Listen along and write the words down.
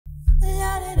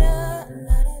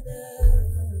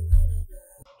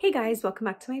Hey guys, welcome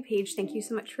back to my page. Thank you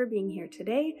so much for being here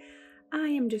today. I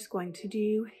am just going to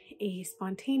do a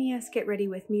spontaneous get ready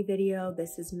with me video.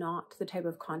 This is not the type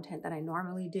of content that I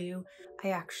normally do. I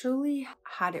actually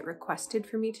had it requested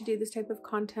for me to do this type of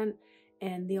content,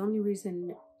 and the only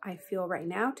reason I feel right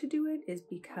now to do it is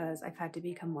because I've had to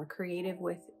become more creative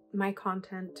with my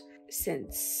content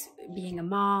since being a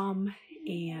mom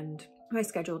and my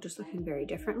schedule just looking very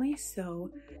differently.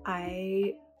 So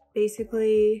I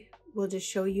basically will just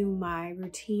show you my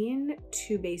routine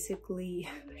to basically,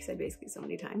 I said basically so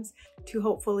many times, to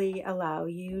hopefully allow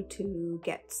you to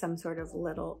get some sort of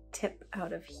little tip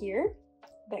out of here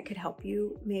that could help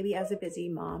you maybe as a busy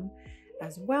mom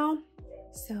as well.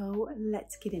 So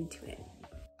let's get into it.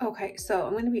 Okay, so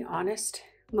I'm gonna be honest,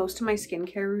 most of my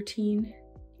skincare routine,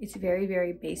 it's very,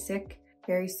 very basic,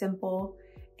 very simple,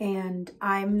 and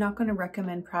I'm not gonna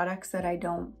recommend products that I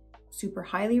don't super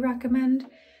highly recommend.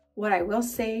 What I will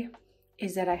say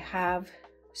is that I have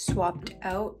swapped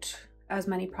out as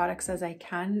many products as I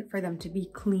can for them to be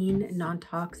clean,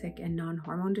 non-toxic, and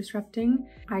non-hormone disrupting.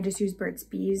 I just use Burt's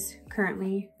Bees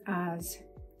currently as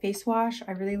face wash.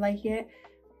 I really like it,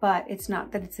 but it's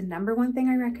not that it's the #1 thing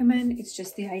I recommend. It's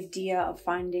just the idea of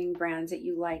finding brands that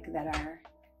you like that are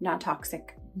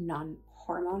non-toxic,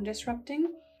 non-hormone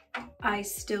disrupting. I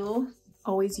still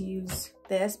always use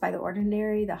this by The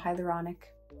Ordinary, the hyaluronic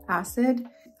acid.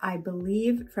 I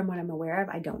believe, from what I'm aware of,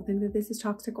 I don't think that this is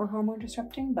toxic or hormone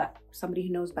disrupting, but somebody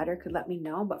who knows better could let me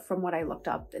know. But from what I looked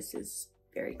up, this is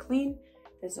very clean.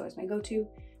 This is always my go-to.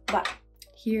 But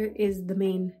here is the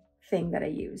main thing that I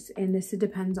use, and this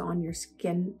depends on your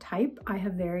skin type. I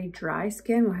have very dry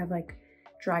skin, or I have like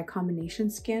dry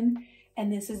combination skin,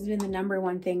 and this has been the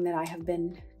 #1 thing that I have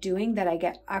been doing that I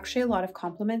get actually a lot of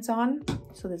compliments on.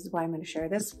 So this is why I'm going to share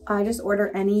this. I just order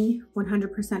any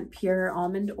 100% pure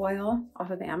almond oil off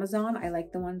of Amazon. I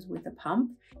like the ones with a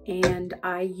pump, and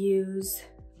I use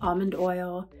almond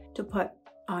oil to put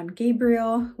on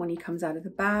Gabriel when he comes out of the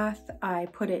bath. I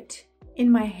put it in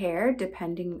my hair,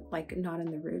 depending, like not in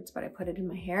the roots, but I put it in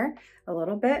my hair a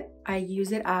little bit. I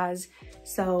use it as,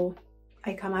 so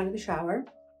I come out of the shower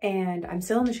and I'm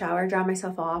still in the shower, dry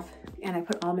myself off, and I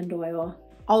put almond oil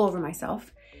all over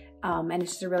myself. And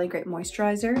it's just a really great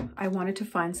moisturizer. I wanted to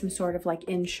find some sort of like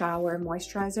in-shower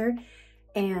moisturizer,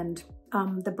 and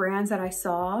the brands that I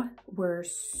saw were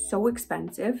so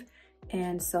expensive,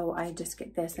 and so I just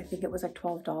get this. I think it was like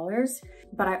 $12,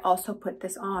 but I also put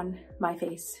this on my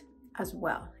face as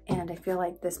well, and I feel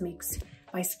like this makes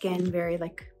my skin very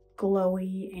like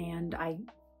glowy, and I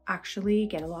actually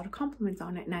get a lot of compliments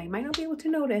on it. Now you might not be able to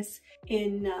notice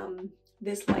in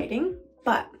this lighting,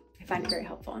 but I find it very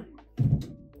helpful.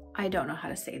 I don't know how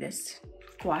to say this.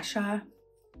 Gua sha.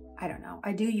 I don't know.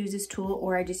 I do use this tool,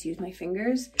 or I just use my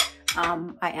fingers.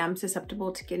 I am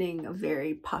susceptible to getting a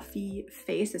very puffy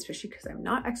face, especially because I'm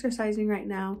not exercising right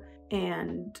now,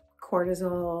 and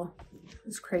cortisol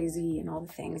is crazy and all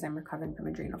the things. I'm recovering from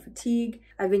adrenal fatigue.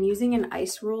 I've been using an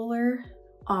ice roller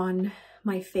on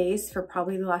my face for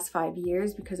probably the last 5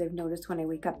 years because I've noticed when I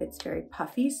wake up it's very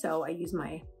puffy, so I use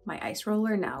my ice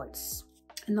roller now.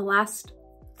 And the last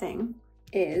thing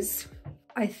is,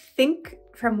 I think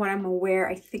from what I'm aware,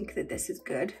 I think that this is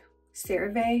good.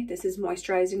 CeraVe, this is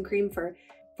moisturizing cream for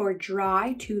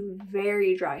dry to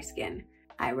very dry skin.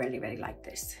 I really, really like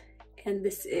this. And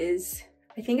this is,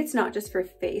 I think it's not just for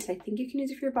face. I think you can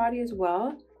use it for your body as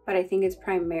well, but I think it's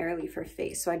primarily for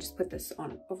face. So I just put this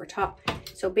on over top.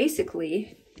 So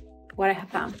basically what I have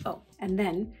found, oh, and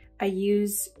then I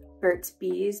use Burt's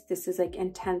Bees. This is like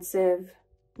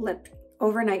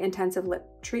overnight intensive lip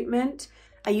treatment.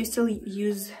 I used to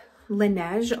use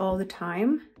Laneige all the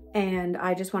time, and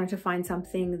I just wanted to find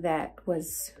something that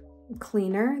was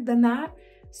cleaner than that.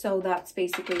 So that's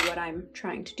basically what I'm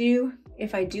trying to do.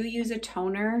 If I do use a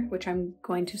toner, which I'm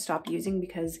going to stop using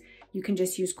because you can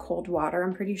just use cold water,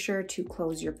 I'm pretty sure, to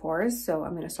close your pores. So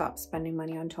I'm gonna stop spending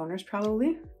money on toners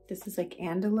probably. This is like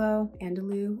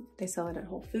Andalou. They sell it at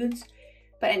Whole Foods.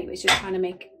 But anyways, just trying to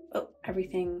make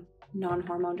everything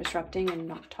non-hormone disrupting and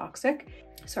not toxic.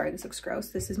 Sorry, this looks gross.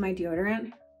 This is my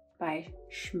deodorant by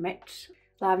Schmidt.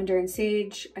 Lavender and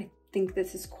sage. I think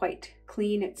this is quite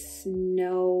clean. It's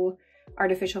no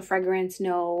artificial fragrance,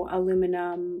 no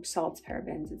aluminum, salts,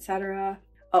 parabens, etc.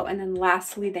 Oh, and then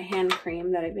lastly, the hand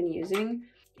cream that I've been using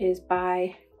is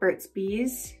by Burt's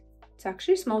Bees. It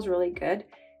actually smells really good.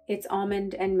 It's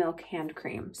almond and milk hand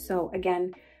cream. So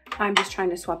again, I'm just trying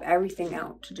to swap everything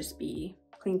out to just be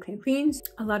clean, clean, clean.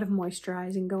 A lot of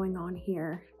moisturizing going on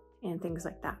here and things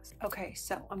like that. Okay,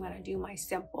 so I'm gonna do my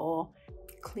simple,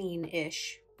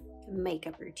 clean-ish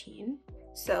makeup routine.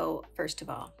 So first of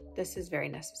all, this is very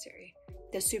necessary.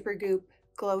 The Supergoop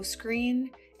glow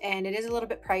screen, and it is a little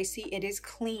bit pricey. It is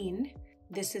clean.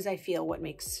 This is, I feel, what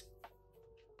makes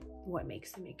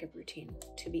the makeup routine,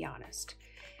 to be honest.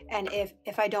 And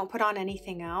if I don't put on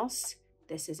anything else,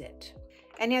 this is it.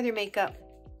 Any other makeup,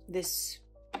 this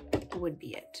would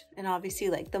be it. And obviously,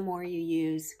 like, the more you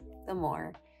use, the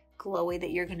more glowy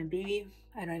that you're gonna be.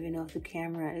 I don't even know if the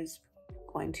camera is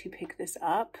going to pick this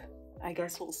up. I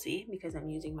guess we'll see, because I'm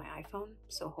using my iPhone,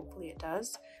 so hopefully it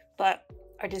does. But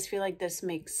I just feel like this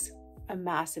makes a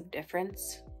massive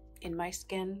difference in my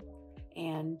skin,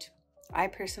 and I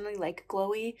personally like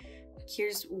glowy.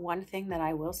 Here's one thing that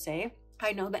I will say.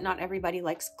 I know that not everybody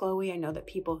likes glowy. I know that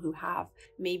people who have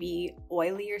maybe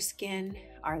oilier skin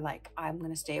are like, I'm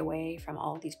gonna stay away from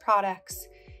all of these products.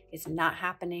 It's not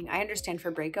happening. I understand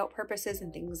for breakout purposes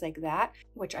and things like that,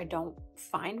 which I don't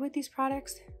find with these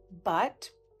products. But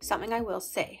something I will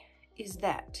say is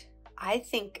that I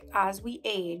think as we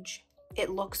age, it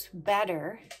looks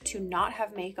better to not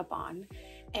have makeup on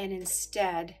and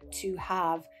instead to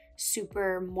have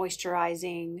super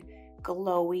moisturizing,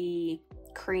 glowy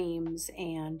creams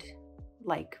and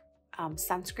like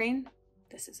sunscreen.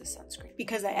 This is a sunscreen,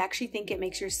 because I actually think it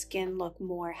makes your skin look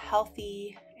more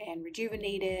healthy and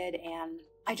rejuvenated, and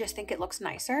I just think it looks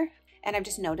nicer. And I've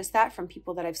just noticed that from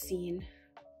people that I've seen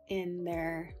in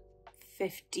their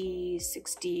 50s,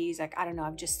 60s, like, I don't know,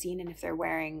 I've just seen, and if they're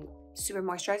wearing super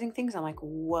moisturizing things, I'm like,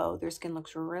 whoa, their skin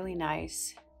looks really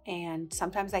nice. And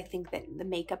sometimes I think that the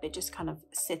makeup, it just kind of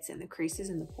sits in the creases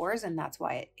and the pores, and that's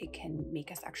why it can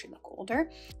make us actually look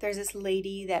older. There's this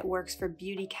lady that works for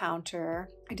Beauty Counter.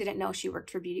 I didn't know she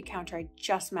worked for Beauty Counter. I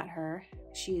just met her.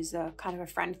 She's a kind of a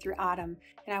friend through Adam.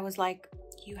 And I was like,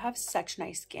 you have such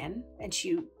nice skin. And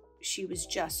she was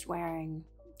just wearing,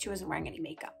 she wasn't wearing any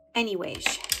makeup. Anyways,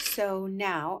 so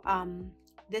now,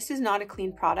 this is not a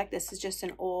clean product. This is just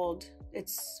an old,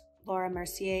 it's Laura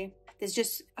Mercier. This is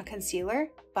just a concealer,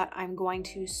 but I'm going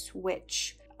to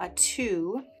switch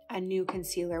to a new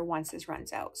concealer once this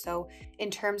runs out. So in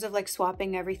terms of like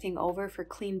swapping everything over for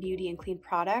clean beauty and clean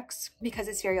products, because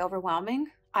it's very overwhelming,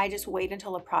 I just wait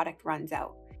until a product runs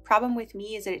out. Problem with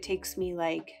me is that it takes me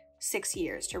like 6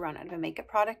 years to run out of a makeup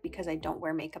product because I don't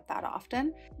wear makeup that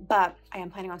often, but I am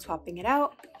planning on swapping it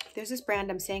out. There's this brand,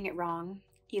 I'm saying it wrong,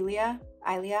 Ilia,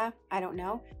 I don't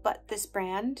know, but this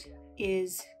brand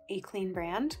is a clean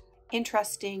brand.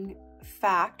 Interesting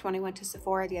fact, when I went to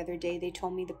Sephora the other day, they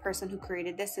told me the person who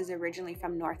created this is originally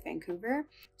from North Vancouver,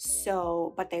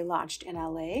 so, but they launched in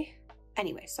LA.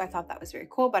 Anyway, so I thought that was very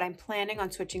cool, but I'm planning on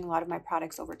switching a lot of my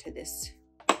products over to this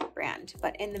brand.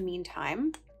 But in the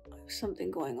meantime, I have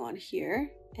something going on here,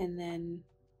 and then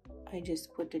I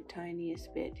just put the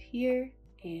tiniest bit here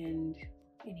and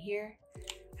in here.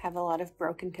 I have a lot of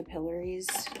broken capillaries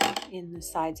in the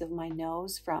sides of my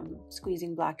nose from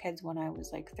squeezing blackheads when I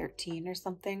was like 13 or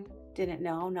something. Didn't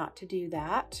know not to do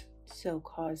that, so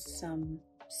caused some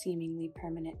seemingly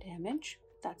permanent damage.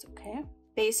 That's okay.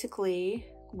 Basically,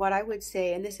 what I would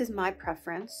say, and this is my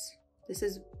preference, this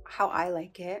is how I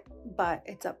like it, but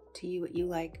it's up to you what you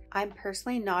like. I'm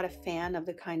personally not a fan of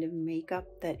the kind of makeup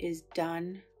that is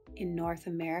done in North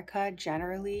America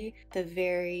generally, the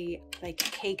very like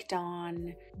caked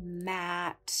on,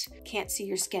 matte, can't see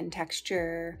your skin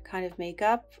texture kind of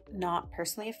makeup. Not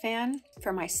personally a fan.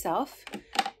 For myself,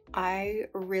 I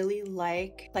really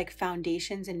like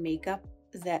foundations and makeup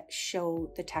that show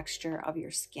the texture of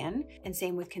your skin, and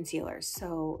same with concealers.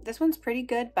 So this one's pretty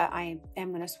good, but I am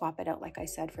going to swap it out, like I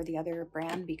said, for the other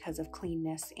brand because of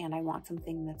cleanness, and I want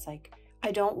something that's like,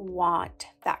 I don't want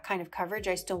that kind of coverage.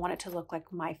 I still want it to look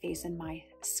like my face and my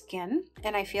skin.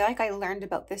 And I feel like I learned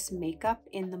about this makeup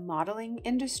in the modeling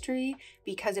industry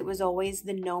because it was always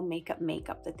the no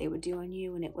makeup that they would do on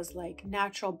you, and it was like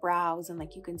natural brows and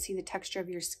like you can see the texture of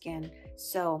your skin.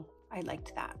 So I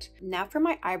liked that. Now for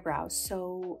my eyebrows.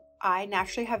 So I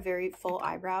naturally have very full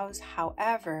eyebrows.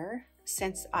 However,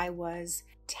 since I was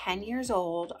 10 years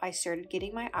old, I started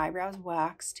getting my eyebrows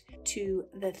waxed to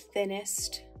the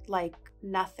thinnest, like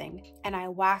nothing, and I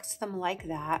waxed them like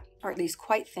that, or at least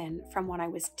quite thin, from when I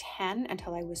was 10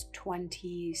 until I was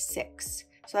 26.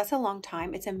 So that's a long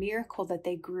time. It's a miracle that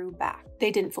they grew back. They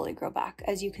didn't fully grow back.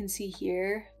 As you can see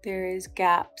here, there is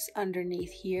gaps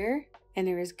underneath here, and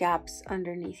there is gaps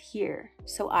underneath here.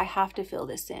 So I have to fill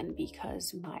this in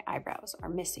because my eyebrows are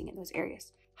missing in those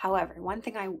areas. However, one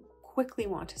thing I quickly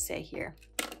want to say here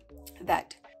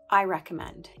that I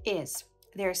recommend is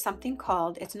there's something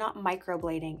called, it's not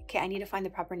microblading. Okay, I need to find the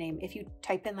proper name. If you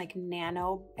type in like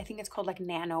nano, I think it's called like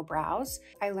nano brows.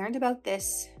 I learned about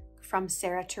this from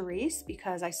Sarah Therese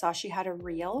because I saw she had a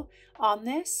reel on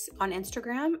this on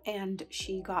Instagram, and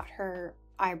she got her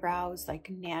eyebrows, like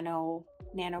nano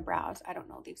brows. I don't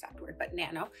know the exact word, but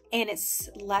nano. And it's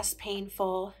less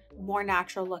painful, more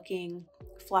natural looking,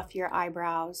 fluffier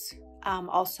eyebrows.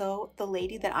 Also, the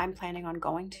lady that I'm planning on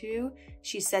going to,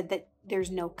 she said that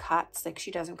there's no cuts, like she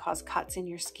doesn't cause cuts in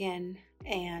your skin,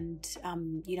 and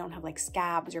you don't have like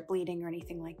scabs or bleeding or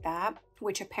anything like that,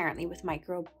 which apparently with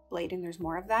microblading there's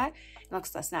more of that. It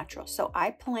looks less natural. So I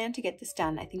plan to get this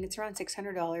done. I think it's around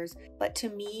 $600, but to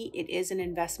me it is an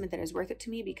investment that is worth it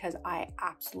to me because I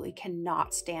absolutely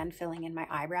cannot stand filling in my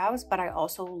eyebrows, but I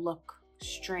also look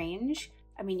strange.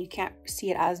 I mean, you can't see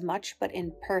it as much, but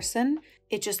in person,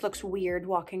 it just looks weird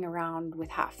walking around with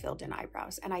half filled in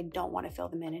eyebrows, and I don't want to fill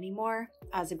them in anymore.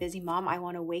 As a busy mom, I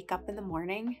want to wake up in the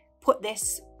morning, put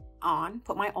this on,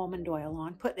 put my almond oil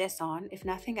on, put this on, if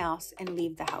nothing else, and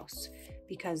leave the house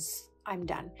because I'm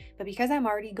done. But because I'm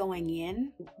already going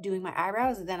in doing my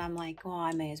eyebrows, then I'm like, well,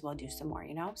 I may as well do some more,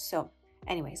 you know? So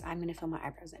anyways, I'm going to fill my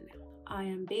eyebrows in now. I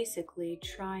am basically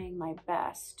trying my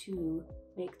best to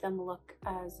make them look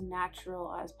as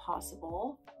natural as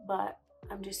possible, but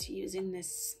I'm just using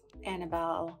this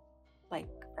Annabelle like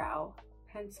brow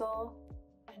pencil.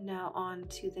 And now on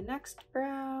to the next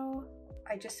brow.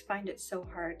 I just find it so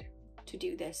hard to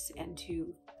do this and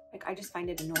to, like, I just find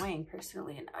it annoying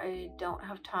personally, and I don't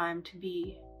have time to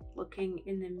be looking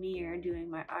in the mirror doing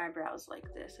my eyebrows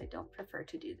like this. I don't prefer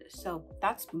to do this. So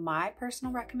that's my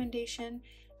personal recommendation.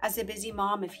 As a busy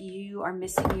mom, if you are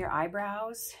missing your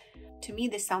eyebrows, to me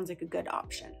this sounds like a good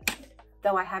option,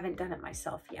 though I haven't done it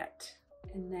myself yet.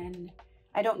 And then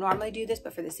I don't normally do this,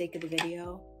 but for the sake of the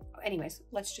video, anyways,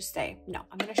 let's just say, no,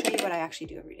 I'm gonna show you what I actually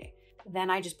do every day.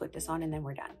 Then I just put this on and then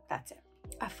we're done. That's it.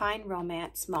 A Fine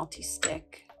Romance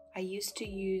multi-stick. I used to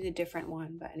use a different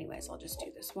one, but anyways, I'll just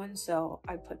do this one. So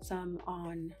I put some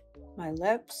on my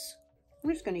lips. I'm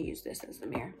just gonna use this as the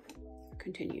mirror.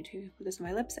 Continue to put this on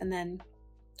my lips, and then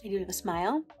I do a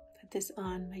smile. Put this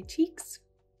on my cheeks,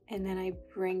 and then I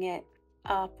bring it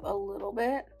up a little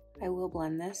bit. I will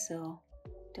blend this, so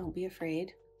don't be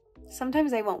afraid.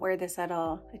 Sometimes I won't wear this at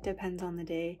all. It depends on the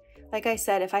day. Like I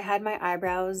said, if I had my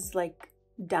eyebrows like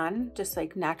done, just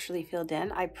like naturally filled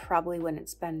in, I probably wouldn't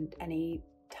spend any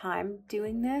time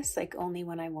doing this, like only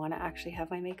when I want to actually have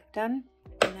my makeup done.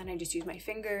 And then I just use my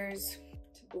fingers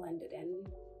to blend it in,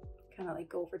 kind of like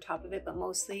go over top of it, but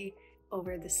mostly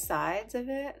over the sides of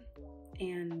it.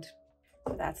 And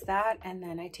so that's that. And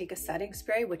then I take a setting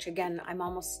spray, which again, I'm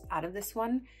almost out of this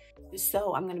one,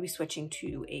 so I'm going to be switching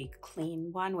to a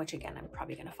clean one, which again, I'm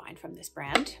probably going to find from this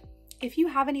brand. If you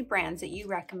have any brands that you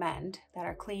recommend that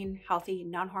are clean, healthy,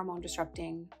 non-hormone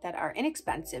disrupting, that are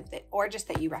inexpensive, or just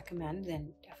that you recommend,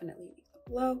 then definitely leave them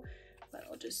below. But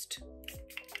I'll just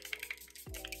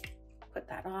put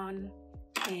that on.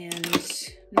 And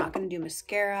I'm not going to do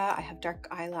mascara. I have dark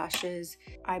eyelashes.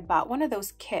 I bought one of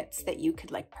those kits that you could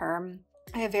like perm.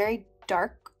 I have very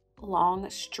dark, long,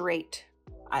 straight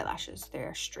eyelashes.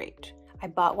 They're straight. I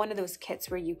bought one of those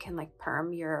kits where you can like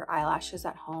perm your eyelashes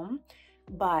at home,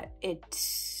 but it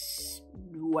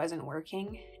wasn't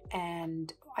working.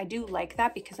 And I do like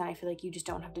that because then I feel like you just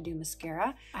don't have to do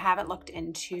mascara. I haven't looked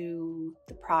into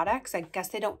the products. I guess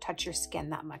they don't touch your skin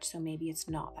that much, so maybe it's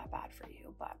not that bad for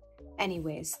you. But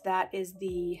anyways, that is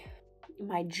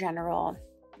my general,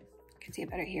 you can see it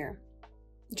better here,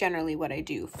 generally what I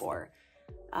do for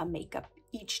makeup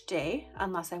each day,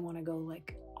 unless I want to go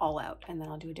like all out, and then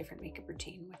I'll do a different makeup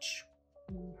routine, which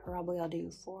probably I'll do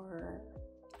for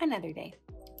another day.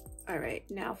 All right,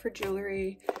 now for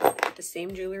jewelry. Put the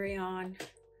same jewelry on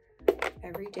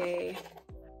every day.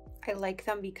 I like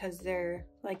them because they're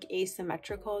like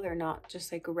asymmetrical. They're not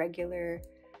just like regular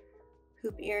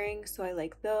hoop earrings, so I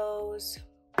like those.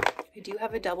 I do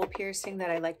have a double piercing that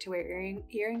I like to wear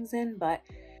earrings in, but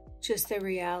just the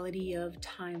reality of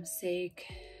time's sake,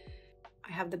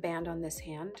 I have the band on this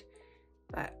hand,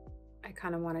 but I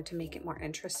kind of wanted to make it more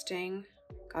interesting.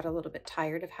 Got a little bit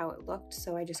tired of how it looked,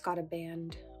 so I just got a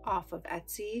band off of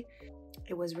Etsy.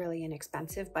 It was really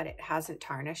inexpensive, but it hasn't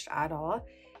tarnished at all.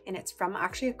 And it's from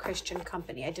actually a Christian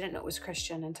company. I didn't know it was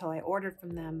Christian until I ordered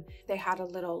from them. They had a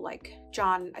little like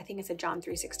John, I think it said John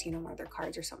 3:16 on one of their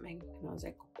cards or something. And I was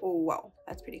like, oh, whoa,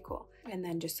 that's pretty cool. And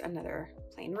then just another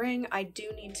plain ring. I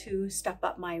do need to step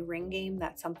up my ring game.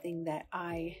 That's something that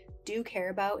I do care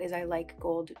about, is I like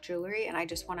gold jewelry, and I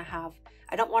just want to have,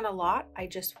 I don't want a lot. I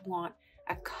just want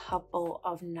a couple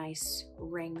of nice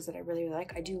rings that I really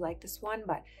like. I do like this one,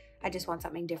 but I just want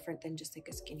something different than just like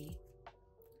a skinny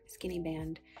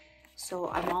band. So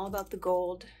I'm all about the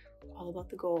gold,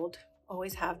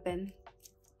 always have been.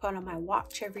 Put on my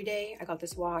watch every day. I got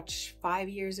this watch 5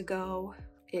 years ago.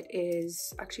 It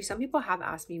is, actually some people have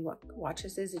asked me what watch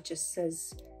this is. It just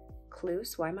says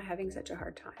Cluse. Why am I having such a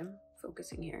hard time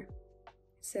focusing here?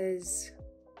 It says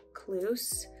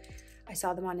Cluse. I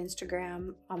saw them on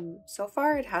Instagram. So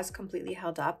far it has completely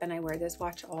held up, and I wear this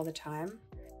watch all the time.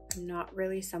 I'm not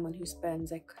really someone who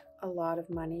spends like a lot of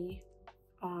money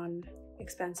on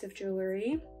expensive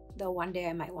jewelry, though one day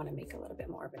I might want to make a little bit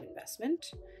more of an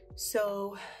investment.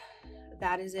 So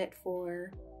that is it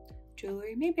for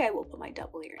jewelry. Maybe I will put my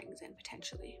double earrings in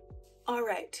potentially. All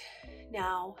right,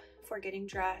 now for getting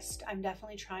dressed, I'm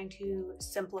definitely trying to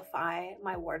simplify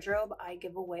my wardrobe. I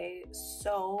give away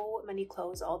so many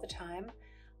clothes all the time.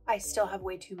 I still have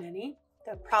way too many.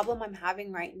 The problem I'm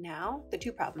having right now, the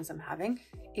two problems I'm having,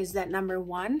 is that number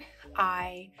one,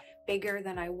 I'm bigger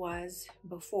than I was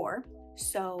before.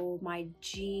 So my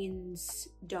jeans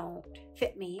don't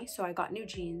fit me. So I got new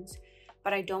jeans,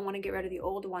 but I don't want to get rid of the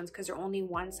old ones because they're only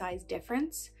one size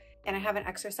difference. And I haven't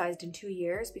exercised in 2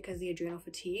 years because of the adrenal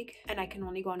fatigue, and I can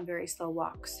only go on very slow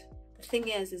walks. The thing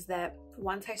is that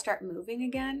once I start moving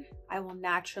again, I will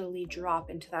naturally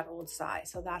drop into that old size.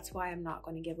 So that's why I'm not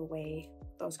going to give away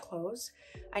those clothes.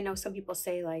 I know some people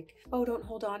say like, oh, don't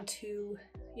hold on to,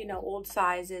 you know, old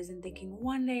sizes and thinking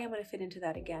one day I'm going to fit into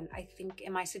that again. I think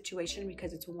in my situation,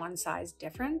 because it's one size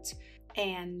different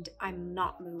and I'm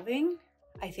not moving,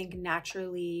 I think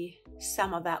naturally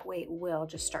some of that weight will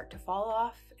just start to fall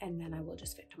off, and then I will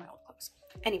just fit to my old clothes.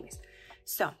 Anyways,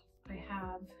 so I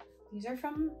have, these are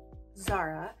from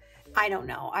Zara. I don't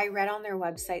know. I read on their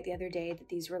website the other day that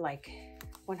these were like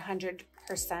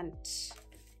 100%,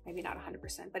 maybe not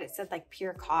 100%, but it said like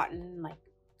pure cotton. Like,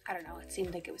 I don't know. It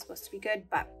seemed like it was supposed to be good,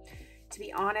 but to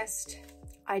be honest,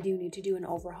 I do need to do an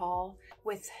overhaul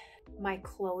with my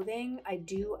clothing. I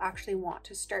do actually want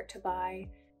to start to buy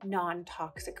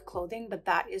non-toxic clothing, but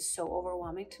that is so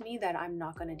overwhelming to me that I'm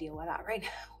not going to deal with that right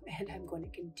now, and I'm going to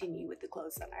continue with the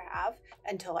clothes that I have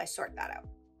until I sort that out.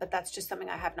 But that's just something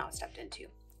I have not stepped into.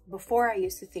 Before, I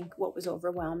used to think what was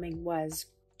overwhelming was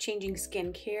changing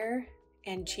skincare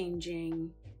and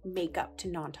changing makeup to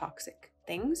non-toxic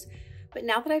things. But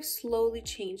now that I've slowly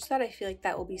changed that, I feel like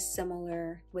that will be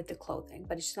similar with the clothing,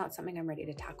 but it's just not something I'm ready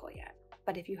to tackle yet.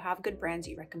 But if you have good brands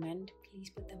you recommend, please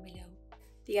put them below.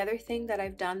 The other thing that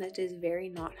I've done that is very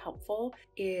not helpful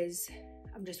is,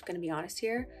 I'm just going to be honest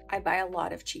here, I buy a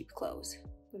lot of cheap clothes,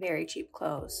 very cheap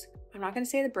clothes. I'm not going to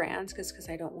say the brands because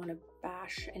I don't want to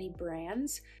bash any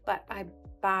brands, but I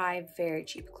buy very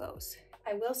cheap clothes.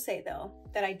 I will say though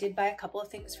that I did buy a couple of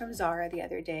things from Zara the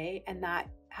other day, and that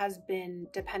has been,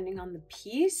 depending on the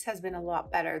piece, has been a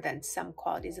lot better than some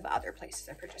qualities of other places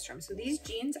I purchased from. So these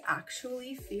jeans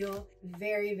actually feel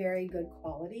very, very good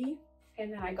quality.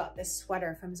 And then I got this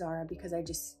sweater from Zara because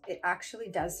it actually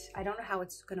does, I don't know how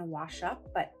it's gonna wash up,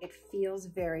 but it feels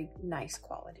very nice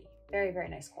quality. Very, very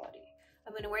nice quality.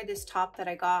 I'm gonna wear this top that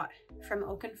I got from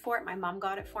Oakenfort. My mom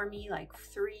got it for me like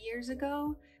 3 years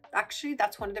ago. Actually,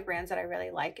 that's one of the brands that I really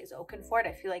like is Oakenfort.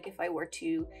 I feel like if I were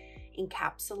to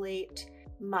encapsulate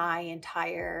my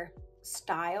entire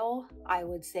style, I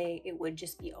would say it would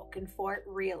just be Oakenfort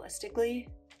realistically.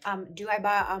 Do I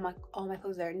buy all my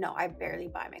clothes there? No, I barely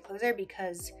buy my clothes there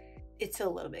because it's a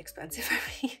little bit expensive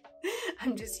for me.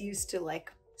 I'm just used to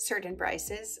like certain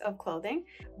prices of clothing.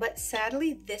 But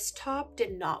sadly, this top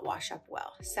did not wash up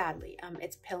well. Sadly,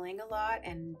 it's pilling a lot,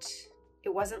 and it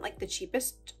wasn't like the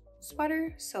cheapest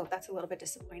sweater, so that's a little bit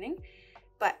disappointing.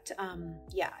 But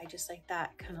yeah, I just like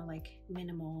that kind of like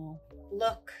minimal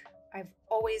look. I've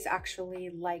always actually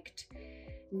liked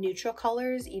neutral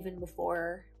colors even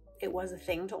before it was a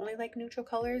thing to only like neutral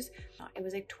colors. It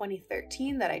was like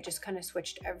 2013 that I just kind of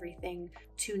switched everything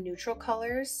to neutral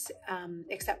colors,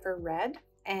 except for red.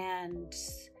 And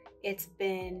it's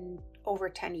been over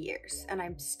 10 years and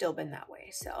I've still been that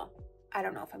way. So I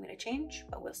don't know if I'm gonna change,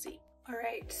 but we'll see. All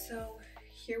right, so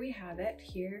here we have it.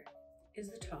 Here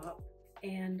is the top.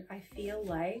 And I feel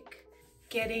like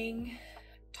getting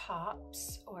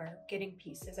tops, or getting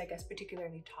pieces, I guess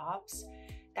particularly tops,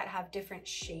 that have different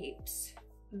shapes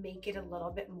make it a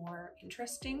little bit more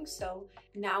interesting. So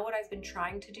now what I've been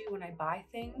trying to do when I buy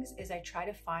things is I try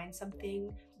to find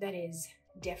something that is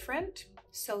different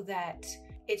so that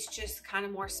it's just kind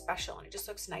of more special and it just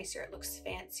looks nicer. It looks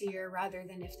fancier rather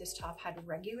than if this top had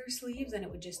regular sleeves and it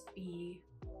would just be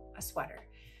a sweater.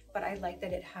 But I like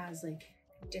that it has like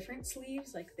different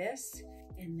sleeves like this,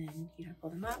 and then you know, pull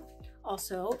them up.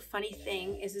 Also, funny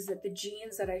thing is that the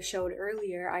jeans that I showed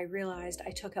earlier, I realized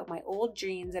I took out my old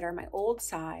jeans that are my old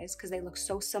size because they look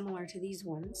so similar to these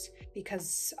ones,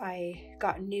 because I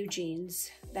got new jeans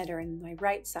that are in my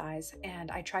right size, and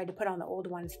I tried to put on the old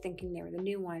ones thinking they were the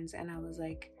new ones, and I was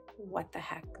like, what the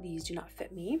heck, these do not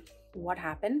fit me. What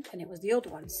happened? And it was the old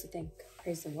ones, so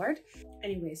praise the Lord.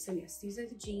 Anyway, so yes, these are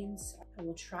the jeans. I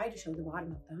will try to show the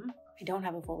bottom of them. I don't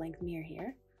have a full length mirror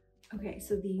here. Okay,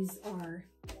 so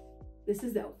this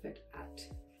is the outfit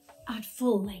at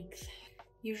full length.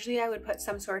 Usually I would put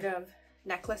some sort of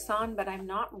necklace on, but I'm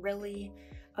not really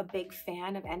a big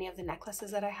fan of any of the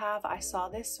necklaces that I have. I saw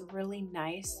this really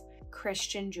nice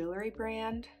Christian jewelry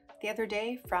brand the other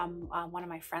day from one of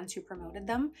my friends who promoted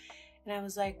them, and I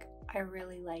was like, I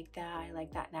really like that. I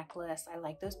like that necklace. I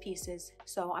like those pieces.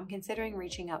 So I'm considering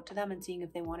reaching out to them and seeing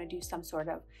if they want to do some sort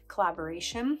of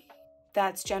collaboration.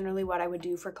 That's generally what I would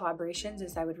do for collaborations,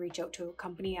 is I would reach out to a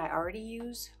company I already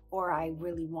use or I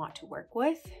really want to work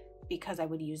with, because I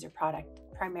would use their product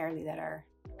primarily that are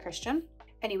Christian.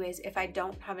 Anyways, if I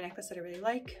don't have a necklace that I really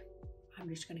like, I'm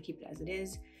just gonna keep it as it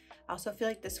is. I also feel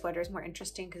like the sweater is more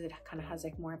interesting because it kind of has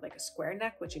like more of like a square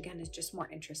neck, which again is just more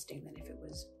interesting than if it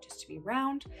was just to be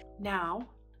round. Now,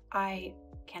 I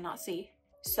cannot see.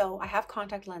 So I have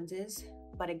contact lenses,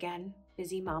 but again,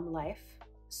 busy mom life.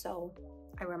 So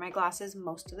I wear my glasses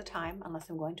most of the time, unless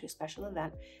I'm going to a special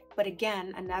event. But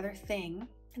again, another thing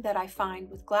that I find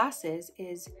with glasses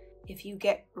is if you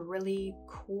get really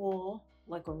cool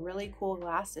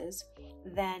glasses,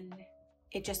 then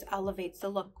it just elevates the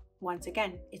look. Once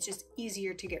again, it's just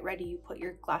easier to get ready. You put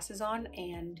your glasses on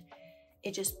and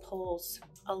it just pulls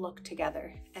a look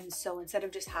together. And so instead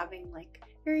of just having like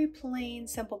very plain,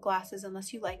 simple glasses,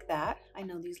 unless you like that, I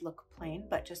know these look plain,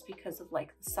 but just because of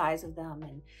like the size of them,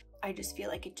 and I just feel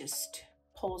like it just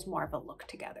pulls more of a look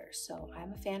together. So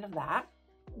I'm a fan of that.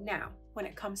 Now, when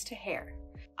it comes to hair,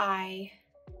 I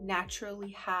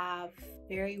naturally have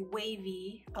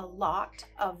a lot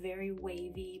of very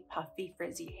wavy, puffy,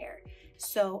 frizzy hair.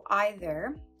 So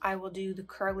either I will do the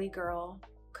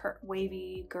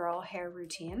wavy girl hair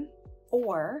routine,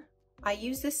 or I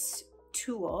use this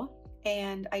tool,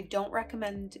 and I don't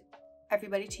recommend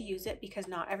everybody to use it because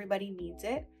not everybody needs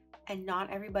it, and not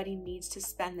everybody needs to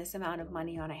spend this amount of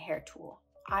money on a hair tool.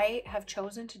 I have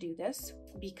chosen to do this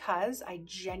because I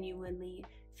genuinely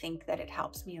think that it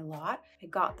helps me a lot. I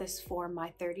got this for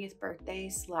my 30th birthday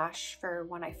 / for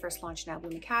when I first launched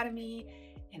NowBloom Academy,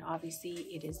 and obviously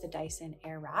it is the Dyson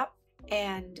Airwrap.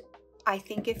 And I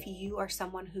think if you are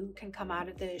someone who can come out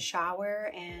of the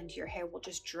shower and your hair will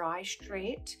just dry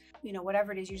straight, you know,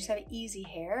 whatever it is, you just have easy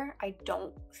hair, I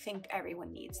don't think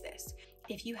everyone needs this.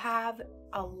 If you have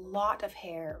a lot of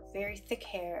hair, very thick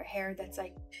hair that's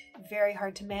like very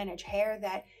hard to manage, hair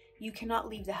that you cannot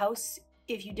leave the house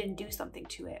if you didn't do something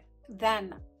to it,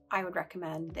 then I would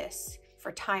recommend this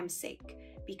for time's sake,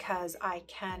 because I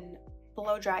can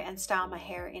blow dry and style my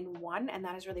hair in one, and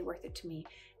that is really worth it to me.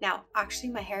 Now,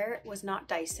 actually my hair was not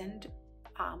Dysoned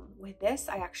with this.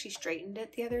 I actually straightened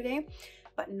it the other day,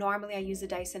 but normally I use the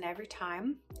Dyson every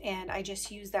time, and I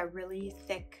just use that really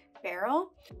thick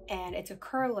barrel, and it's a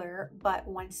curler, but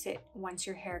once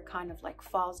your hair kind of like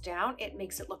falls down, it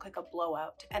makes it look like a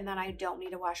blowout, and then I don't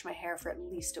need to wash my hair for at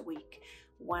least a week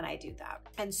when I do that.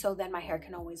 And so then my hair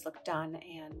can always look done.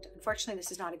 And unfortunately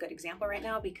this is not a good example right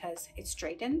now because it's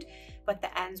straightened, but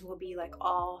the ends will be like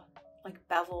all like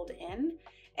beveled in,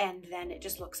 and then it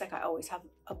just looks like I always have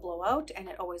a blowout, and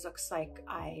it always looks like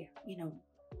I, you know,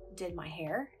 did my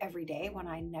hair every day when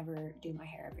I never do my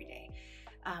hair every day.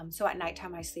 So at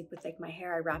nighttime I sleep with like my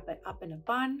hair, I wrap it up in a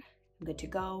bun, I'm good to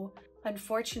go.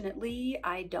 Unfortunately,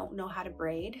 I don't know how to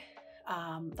braid,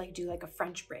 like do like a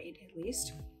French braid at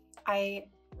least. I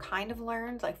kind of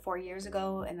learned like 4 years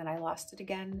ago, and then I lost it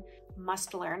again.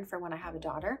 Must learn for when I have a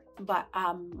daughter, but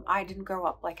I didn't grow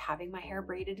up like having my hair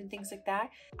braided and things like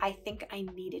that. I think I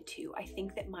needed to. I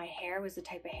think that my hair was the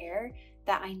type of hair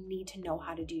that I need to know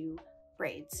how to do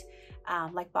braids,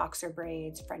 like boxer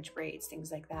braids, French braids,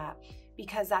 things like that,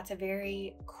 because that's a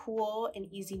very cool and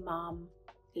easy mom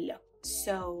look.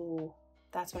 So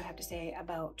that's what I have to say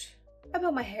about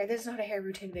my hair. This is not a hair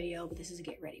routine video, but this is a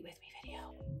get ready with me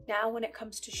video. Now, when it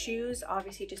comes to shoes,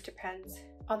 obviously it just depends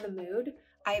on the mood.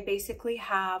 I basically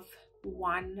have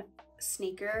one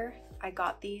sneaker. I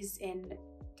got these in,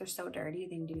 they're so dirty,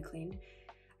 they need to be cleaned.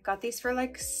 I got these for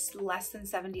like less than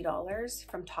 $70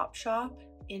 from Topshop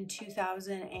in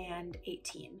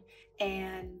 2018.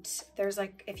 And there's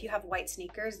like, if you have white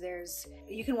sneakers,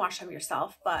 you can wash them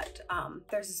yourself, but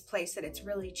there's this place that it's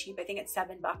really cheap. I think it's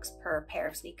 $7 per pair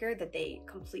of sneaker that they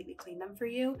completely clean them for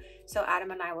you. So Adam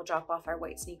and I will drop off our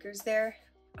white sneakers there.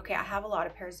 Okay, I have a lot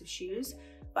of pairs of shoes,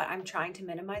 but I'm trying to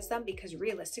minimize them because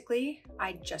realistically,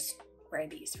 I just wear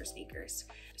these for sneakers.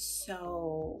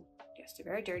 So yes, they're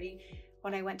very dirty.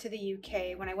 when I went to the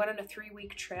UK, when I went on a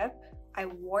 3-week trip, I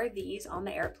wore these on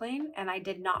the airplane and I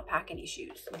did not pack any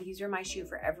shoes. These are my shoe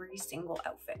for every single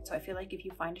outfit. So I feel like if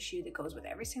you find a shoe that goes with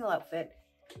every single outfit,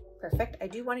 perfect. I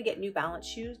do want to get New Balance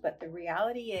shoes, but the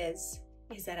reality is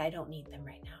that I don't need them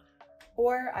right now.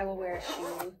 Or I will wear a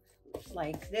shoe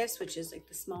like this, which is like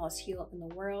the smallest heel in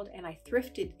the world. And I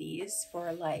thrifted these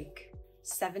for like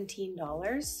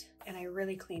 $17 and I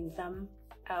really cleaned them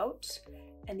out.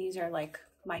 And these are like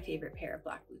my favorite pair of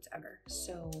black boots ever.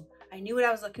 So I knew what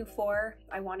I was looking for.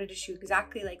 I wanted a shoe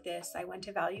exactly like this. I went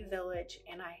to Value Village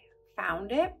and I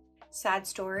found it. Sad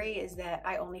story is that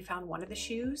I only found one of the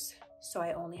shoes. So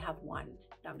I only have one.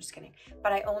 No, I'm just kidding.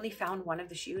 But I only found one of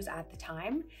the shoes at the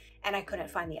time and I couldn't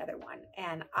find the other one.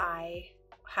 And I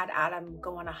had Adam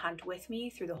go on a hunt with me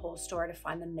through the whole store to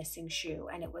find the missing shoe.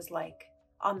 And it was like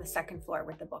on the 2nd floor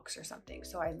with the books or something.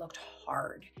 So I looked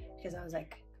hard because I was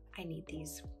like, I need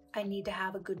these. I need to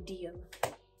have a good deal.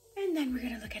 And then we're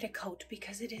gonna look at a coat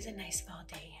because it is a nice fall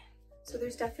day. So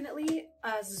there's definitely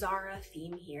a Zara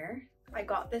theme here. I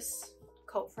got this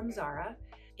coat from Zara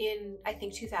in, I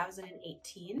think,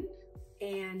 2018.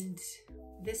 And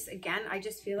this, again, I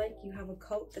just feel like you have a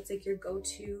coat that's like your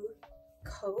go-to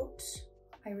coat.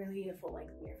 I really need a full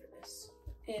length mirror for this.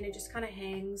 And it just kind of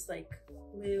hangs like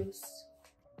loose.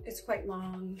 It's quite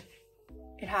long.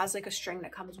 It has like a string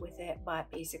that comes with it, but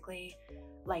basically,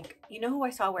 like, you know who I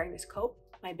saw wearing this coat?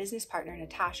 My business partner,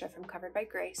 Natasha from Covered by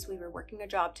Grace. We were working a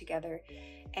job together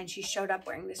and she showed up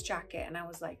wearing this jacket and I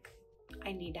was like,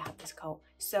 I need to have this coat.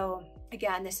 So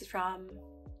again, this is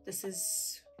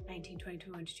 19,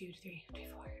 22, 22, 23,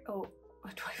 24. Oh,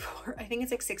 24. I think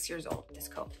it's like 6 years old, this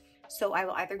coat. So I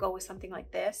will either go with something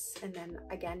like this, and then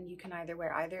again, you can either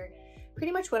wear either.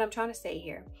 Pretty much what I'm trying to say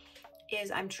here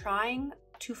is I'm trying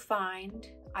to find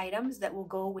items that will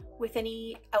go with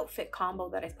any outfit combo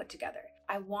that I've put together.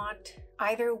 I want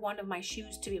either one of my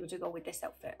shoes to be able to go with this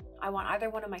outfit. I want either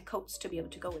one of my coats to be able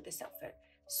to go with this outfit.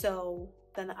 So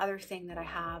then the other thing that I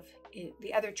have,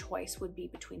 the other choice would be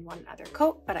between one other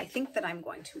coat, but I think that I'm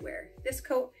going to wear this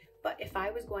coat. But if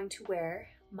I was going to wear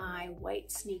my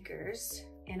white sneakers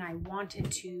and I wanted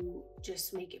to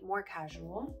just make it more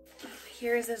casual,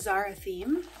 here is a Zara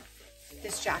theme.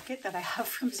 This jacket that I have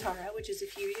from Zara, which is a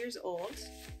few years old.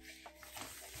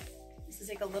 This is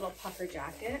like a little puffer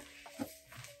jacket.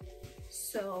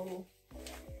 So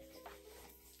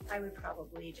I would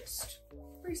probably just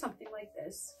wear something like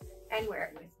this and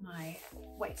wear it with my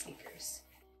white sneakers.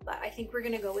 But I think we're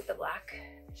gonna go with the black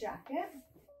jacket.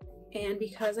 And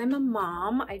because I'm a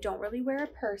mom, I don't really wear a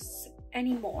purse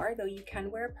anymore, though you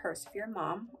can wear a purse if you're a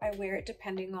mom. I wear it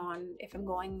depending on if I'm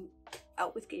going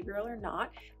out with Gabriel or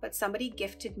not. But somebody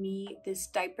gifted me this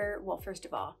diaper. Well, first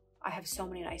of all, I have so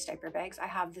many nice diaper bags. I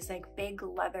have this like big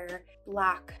leather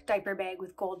black diaper bag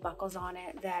with gold buckles on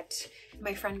it that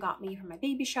my friend got me from my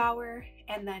baby shower.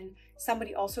 And then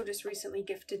somebody also just recently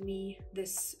gifted me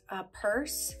this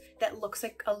purse that looks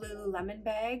like a Lululemon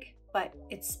bag, but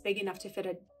it's big enough to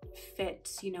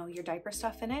fit, you know, your diaper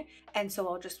stuff in it. And so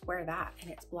I'll just wear that, and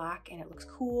it's black and it looks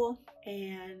cool,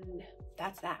 and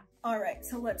that's that. All right,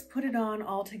 so let's put it on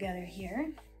all together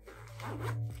here.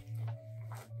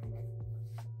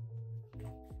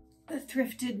 The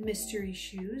thrifted mystery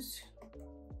shoes.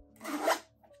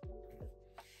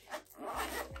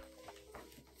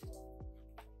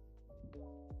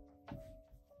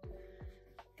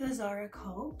 The Zara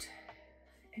coat.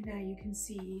 And now you can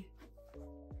see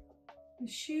the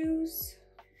shoes.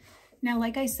 Now,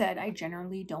 like I said, I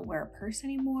generally don't wear a purse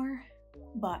anymore,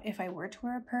 but if I were to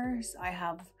wear a purse, I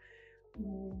have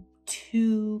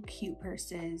 2 cute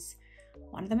purses.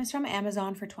 One of them is from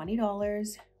Amazon for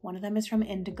 $20. One of them is from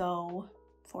Indigo,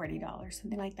 $40,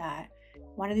 something like that.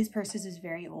 One of these purses is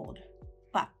very old,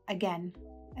 but again,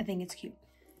 I think it's cute.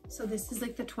 So this is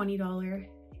like the $20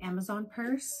 Amazon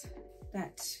purse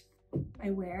that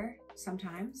I wear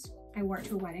sometimes. I wore it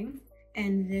to a wedding.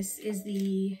 And this is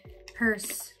the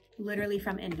purse literally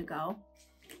from Indigo.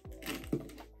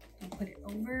 I'll put it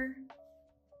over.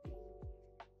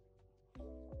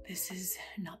 This is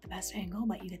not the best angle,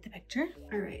 but you get the picture.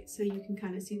 All right, so you can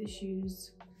kind of see the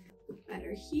shoes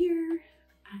better here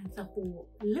and the whole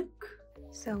look.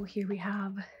 So here we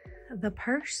have the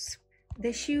purse,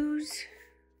 the shoes,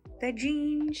 the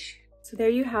jeans. So there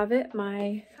you have it,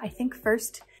 my, I think,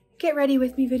 first get ready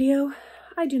with me video.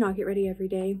 I do not get ready every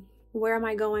day. Where am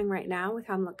I going right now with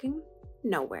how I'm looking?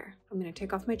 Nowhere. I'm gonna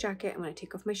take off my jacket, I'm gonna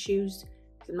take off my shoes,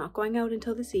 because I'm not going out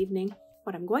until this evening.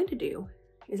 What I'm going to do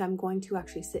is I'm going to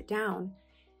actually sit down,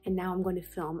 and now I'm going to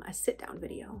film a sit down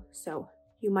video. So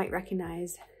you might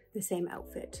recognize the same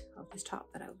outfit of this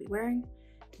top that I will be wearing.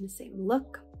 in the same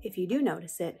look. If you do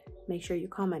notice it, make sure you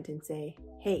comment and say,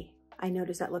 hey, I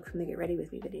noticed that look from the Get Ready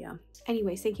With Me video.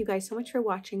 Anyways, thank you guys so much for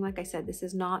watching. Like I said, this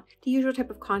is not the usual type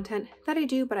of content that I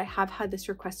do, but I have had this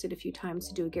requested a few times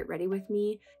to do a Get Ready With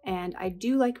Me. And I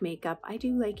do like makeup, I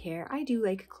do like hair, I do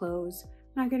like clothes.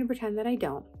 I'm not gonna pretend that I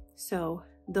don't. So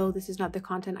though this is not the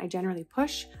content I generally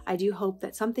push, I do hope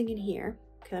that something in here,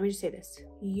 okay, let me just say this.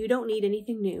 You don't need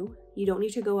anything new. You don't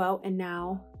need to go out and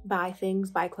now buy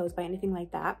things, buy clothes, buy anything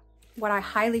like that. What I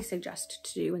highly suggest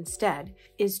to do instead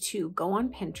is to go on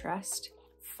Pinterest,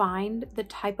 find the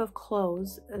type of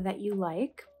clothes that you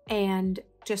like, and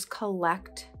just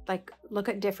collect, like look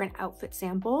at different outfit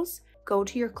samples, go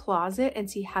to your closet and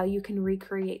see how you can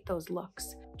recreate those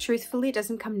looks. Truthfully, it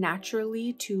doesn't come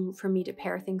naturally for me to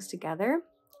pair things together.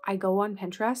 I go on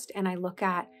Pinterest and I look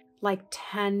at like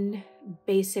 10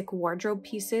 basic wardrobe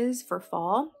pieces for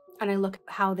fall, and I look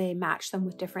at how they match them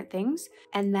with different things.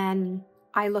 And then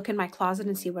I look in my closet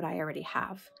and see what I already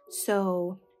have.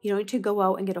 So you don't need to go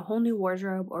out and get a whole new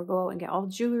wardrobe or go out and get all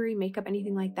jewelry, makeup,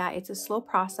 anything like that. It's a slow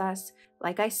process.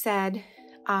 Like I said,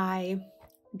 I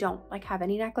don't like have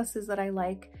any necklaces that I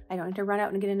like. I don't need to run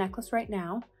out and get a necklace right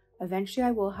now. Eventually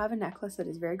I will have a necklace that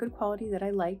is very good quality that I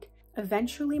like.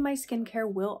 Eventually my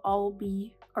skincare will all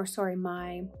be,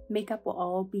 my makeup will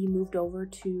all be moved over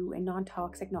to a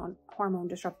non-toxic, non-hormone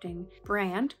disrupting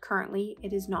brand. Currently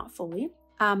it is not fully.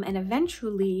 And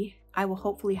eventually I will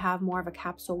hopefully have more of a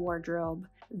capsule wardrobe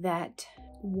that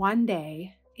one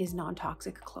day is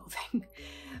non-toxic clothing.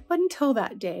 But until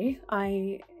that day,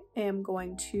 I am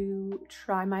going to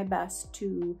try my best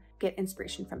to get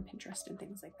inspiration from Pinterest and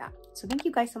things like that. So thank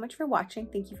you guys so much for watching.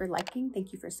 Thank you for liking.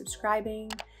 Thank you for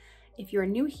subscribing. If you're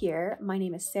new here, my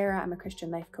name is Sarah. I'm a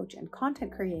Christian life coach and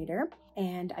content creator,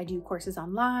 and I do courses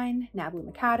online, NowBloom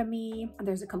Academy.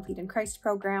 There's a Complete in Christ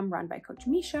program run by Coach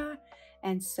Misha.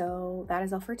 And so that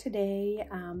is all for today.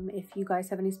 If you guys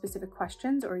have any specific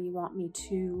questions or you want me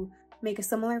to make a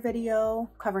similar video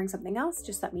covering something else,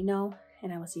 just let me know,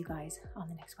 and I will see you guys on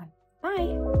the next one.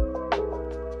 Bye.